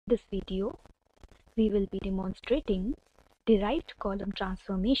this video, we will be demonstrating derived column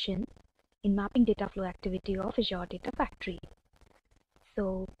transformation in mapping data flow activity of Azure Data Factory.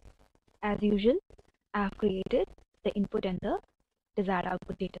 So, as usual, I have created the input and the desired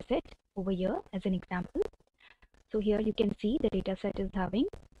output dataset over here as an example. So here you can see the dataset is having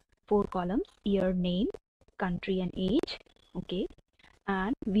 4 columns: year, name, country, and age. Okay,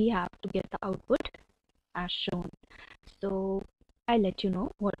 and we have to get the output as shown. So I'll let you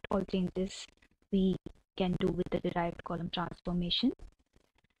know what all changes we can do with the derived column transformation.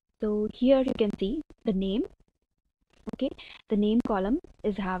 So here you can see the name. Okay, the name column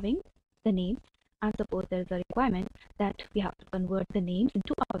is having the name, and suppose there is a requirement that we have to convert the names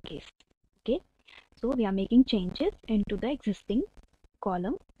into uppercase. Okay, so we are making changes into the existing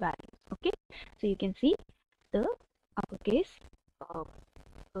column values. Okay, so you can see the uppercase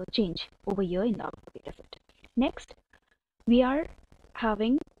change over here in the output dataset. Next, we are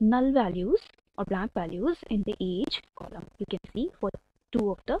having null values or blank values in the age column. You can see for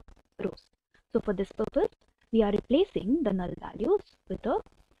 2 of the rows. So for this purpose, we are replacing the null values with a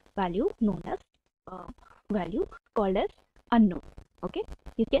value known as value called as unknown. Okay,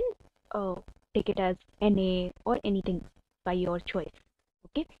 you can take it as NA or anything by your choice.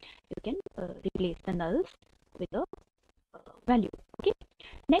 Okay, you can replace the nulls with a value. Okay,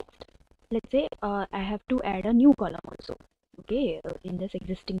 next, let's say I have to add a new column also. Okay, in this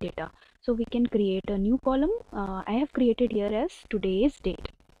existing data, so we can create a new column. I have created here as today's date.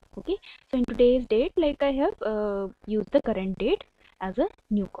 Okay, so in today's date, like I have used the current date as a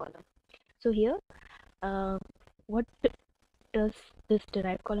new column. So here what does this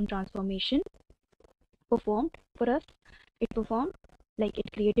derived column transformation performed for us? It performed like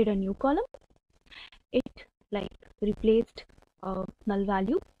it created a new column. It like replaced a null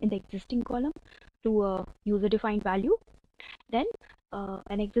value in the existing column to a user defined value. Then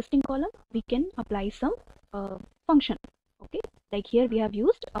an existing column, we can apply some function. Okay, like here we have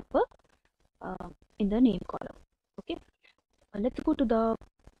used upper in the name column. Okay, let's go to the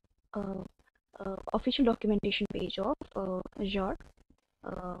official documentation page of Azure.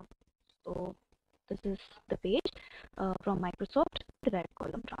 So this is the page from Microsoft derived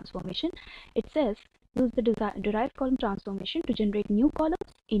column transformation. It says use the derived column transformation to generate new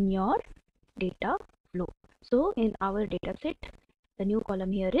columns in your data flow. So in our data set, the new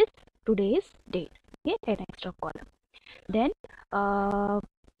column here is today's date. Okay, an extra column. Then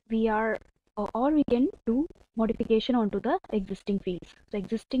we are or we can do modification onto the existing fields. So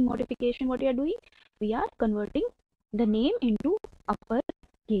existing modification, what we are doing, we are converting the name into upper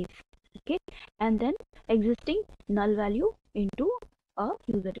case. Okay, and then existing null value into a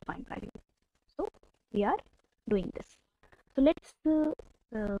user defined value. So we are doing this. So let's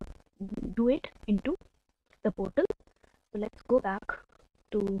do it into the portal. So let's go back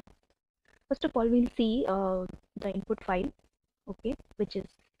to, first of all, we'll see the input file. Okay, which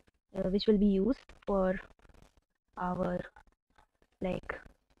will be used for our like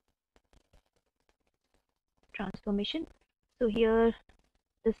transformation. So here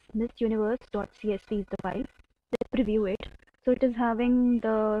this missuniverse.csv is the file. Let's preview it. So it is having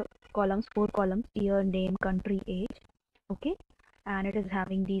the columns, 4 columns: year, name, country, age. Okay, and it is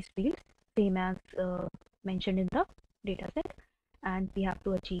having these fields same as mentioned in the dataset, and we have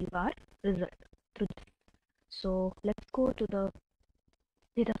to achieve our result through this. So let's go to the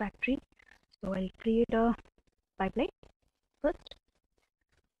data factory. So I'll create a pipeline first.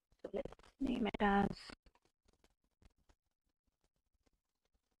 So let's name it as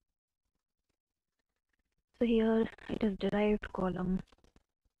so here it is derived column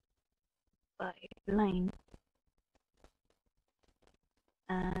pipeline,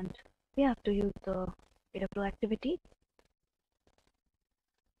 and we have to use the data flow activity.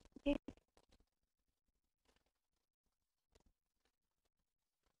 Okay.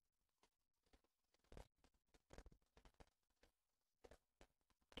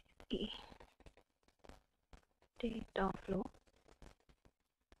 Data flow.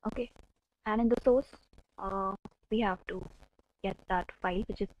 Okay, and in the source we have to get that file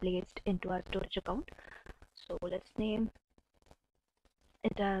which is placed into our storage account. So let's name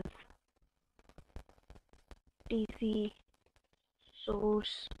it as tc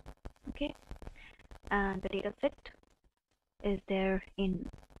source. Okay, and the data set is there in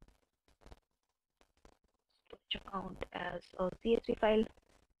storage account as a CSV file.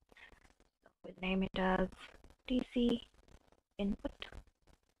 So we'll name it as tc input.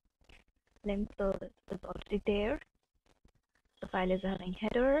 Length is already there. The file is having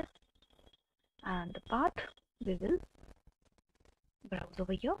header, and the path we will browse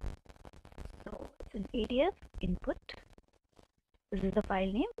over here. So it's an ADF input This is the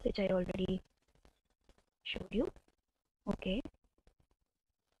file name which I already showed you. Okay,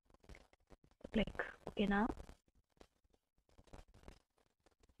 click OK now.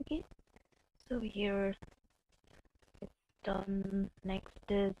 Okay, so here it's done. Next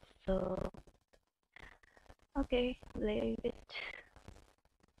is okay, leave it.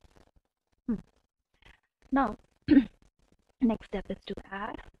 Now next step is to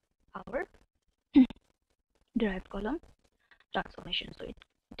add our derived column transformation. So it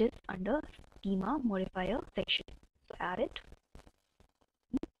is under schema modifier section. So add it.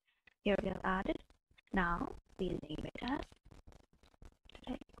 Here we have added. Now we'll name it as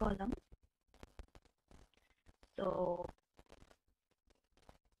derived column. So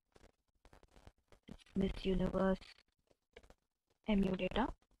it's Miss Universe mu data.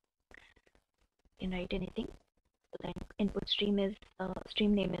 You can write anything. So then input stream is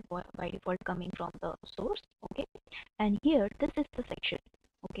stream name is by default coming from the source. Okay, and here this is the section.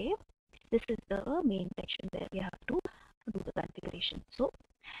 Okay, this is the main section where we have to do the configuration. So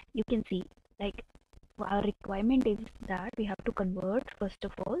you can see, like, our requirement is that we have to convert first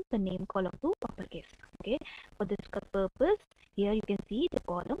of all the name column to uppercase. Okay, for this purpose, here you can see the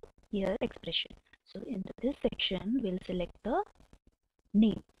column, here expression. So in this section we'll select the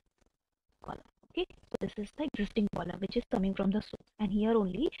name column. Okay, so this is the existing column which is coming from the source, and here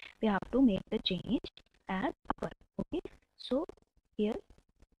only we have to make the change as upper. Okay, so here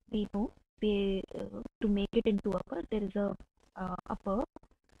we know we to make it into upper, there is a upper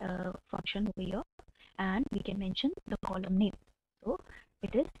function over here, and we can mention the column name. So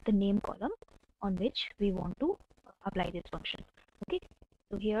it is the name column on which we want to apply this function. Okay,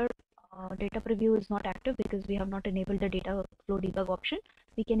 so here data preview is not active because we have not enabled the data flow debug option.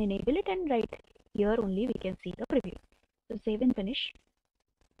 We can enable it, and right here only we can see the preview. So save and finish,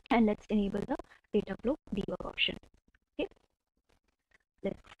 and let's enable the data flow debug option. Okay,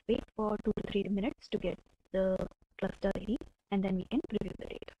 let's wait for 2 to 3 minutes to get the cluster ready, and then we can preview the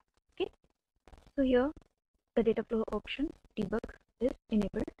data. Okay, so here the data flow option debug is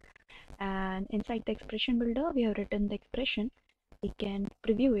enabled, and inside the expression builder we have written the expression. We can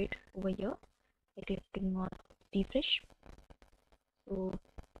preview it over here by clicking on refresh. So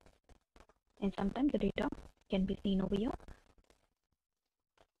and sometimes the data can be seen over here.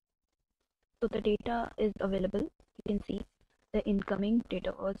 So the data is available. You can see the incoming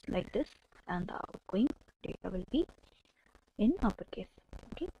data was like this, and the outgoing data will be in uppercase.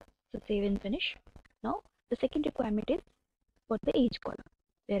 Okay, so save and finish. Now the second requirement is for the age column.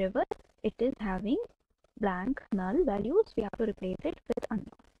 Wherever it is having blank null values, we have to replace it with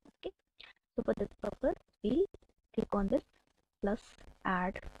unknown. Okay, so for this purpose we'll click on this plus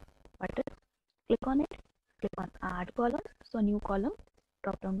add button, click on it, click on add column. So a new column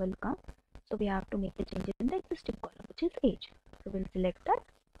drop down will come. So we have to make the changes in the existing column, which is age. So we'll select that.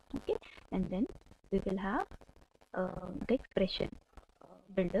 Okay, and then we will have the expression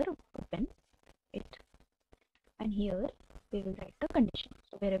builder open it, and here we will write the condition.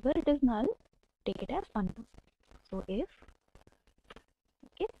 So wherever it is null, take it as unknown. So if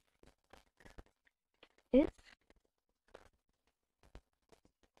okay is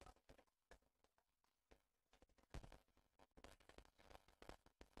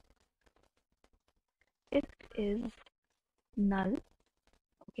if is null,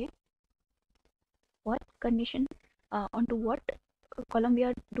 okay, what condition onto what column we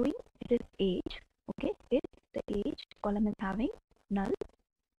are doing? It is age. Okay, if the age column is having null,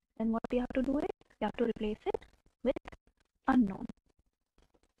 then what we have to do is we have to replace it with unknown.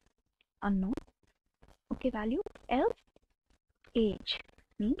 Unknown, okay, value. Else age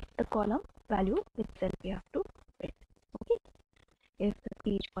means the column value itself we have to print. Okay, if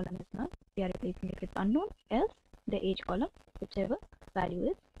the age column is null, we are replacing it with unknown. Else the age column, whichever value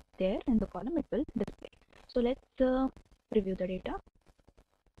is there in the column, it will display. So let's review the data.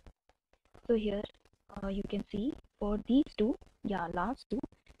 So here you can see for these two, yeah, last two,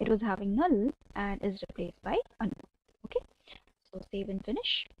 it was having null and is replaced by unknown. Okay, so save and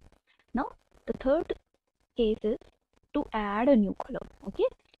finish. Now the third case is to add a new column. Okay,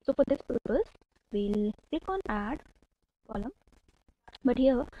 so for this purpose we'll click on add column, but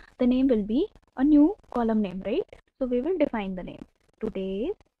here the name will be a new column name, right? So we will define the name,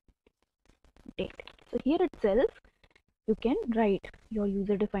 today's date. So here itself you can write your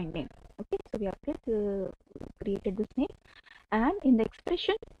user defined name. Okay, so we have created this name, and in the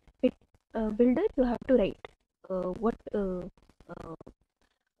expression it builder you have to write what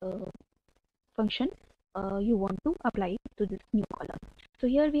function you want to apply to this new column. So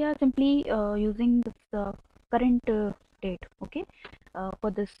here we are simply using this current date, okay,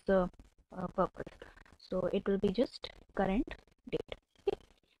 for this purpose. So it will be just current date. Okay.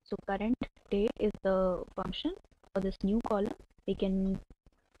 So current date is the function for this new column. We can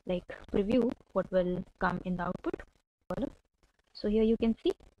like preview what will come in the output column. So here you can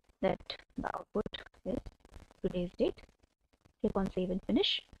see that the output is today's date. Click on save and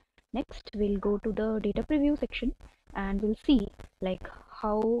finish. Next we'll go to the data preview section and we'll see like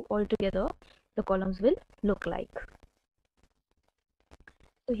how altogether the columns will look like.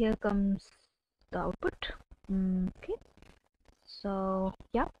 So here comes the output. Okay, so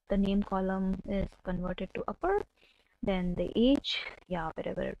yeah, the name column is converted to upper, then the age, yeah,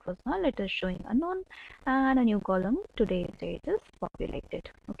 wherever it was null it is showing unknown, and a new column, today's date, is populated.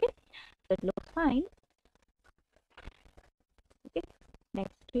 Okay, so it looks fine. Okay,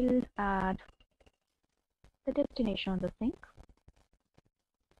 next we'll add the destination on the sink.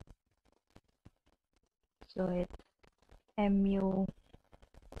 So it's mu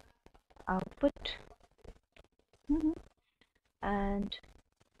output, and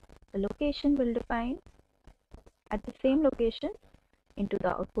the location will define at the same location into the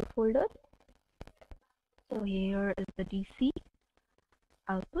output folder. So here is the DC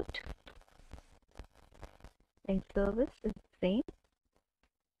output. Link service is the same.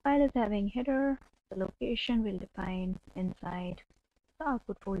 File is having header. The location will define inside the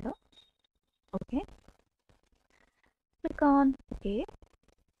output folder. Okay. Click on OK.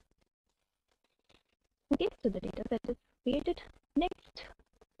 Okay, so the data set is created. Next,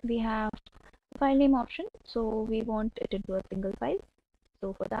 we have the file name option. So we want it into a single file.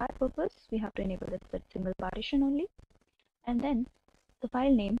 So for that purpose, we have to enable it with single partition only. And then the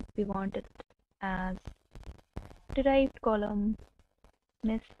file name, we want it as derived column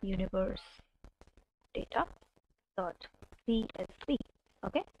Miss Universe data dot CSV.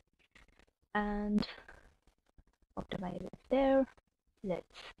 Okay, and optimize is there. Let's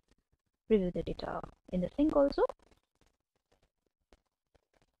review the data in the sink also.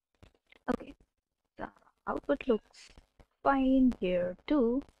 Okay, the output looks fine here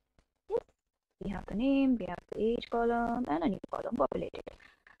too. Yes, we have the name, we have the age column, and a new column populated.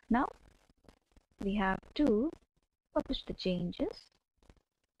 Now we have to publish the changes.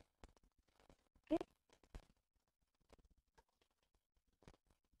 Okay,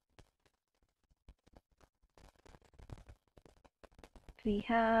 we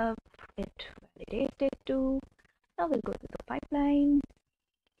have it validated too. Now we'll go to the pipeline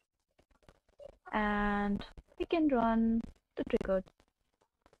and we can run the trigger.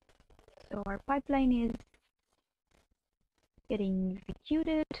 So our pipeline is getting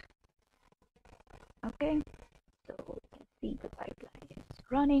executed. Okay, so you can see the pipeline is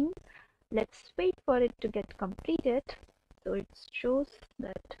running. Let's wait for it to get completed. So it shows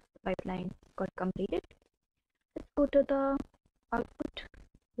that the pipeline got completed. Let's go to the output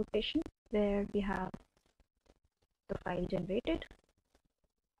location where we have the file generated.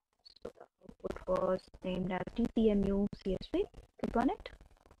 So the output was named as tcmu CSV. Click on it,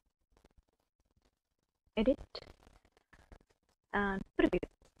 edit, and preview.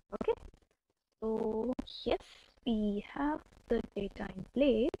 Okay, so yes, we have the data in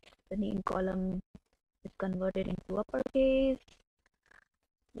place. The name column is converted into uppercase.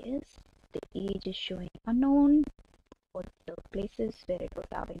 Yes, the age is showing unknown for the places where it was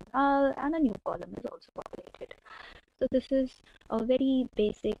having null, and a new column is also populated. So this is a very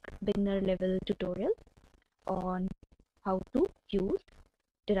basic beginner level tutorial on how to use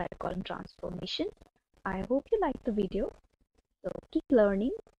derived column transformation. I hope you liked the video. So keep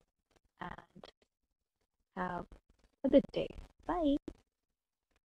learning and have a good day. Bye.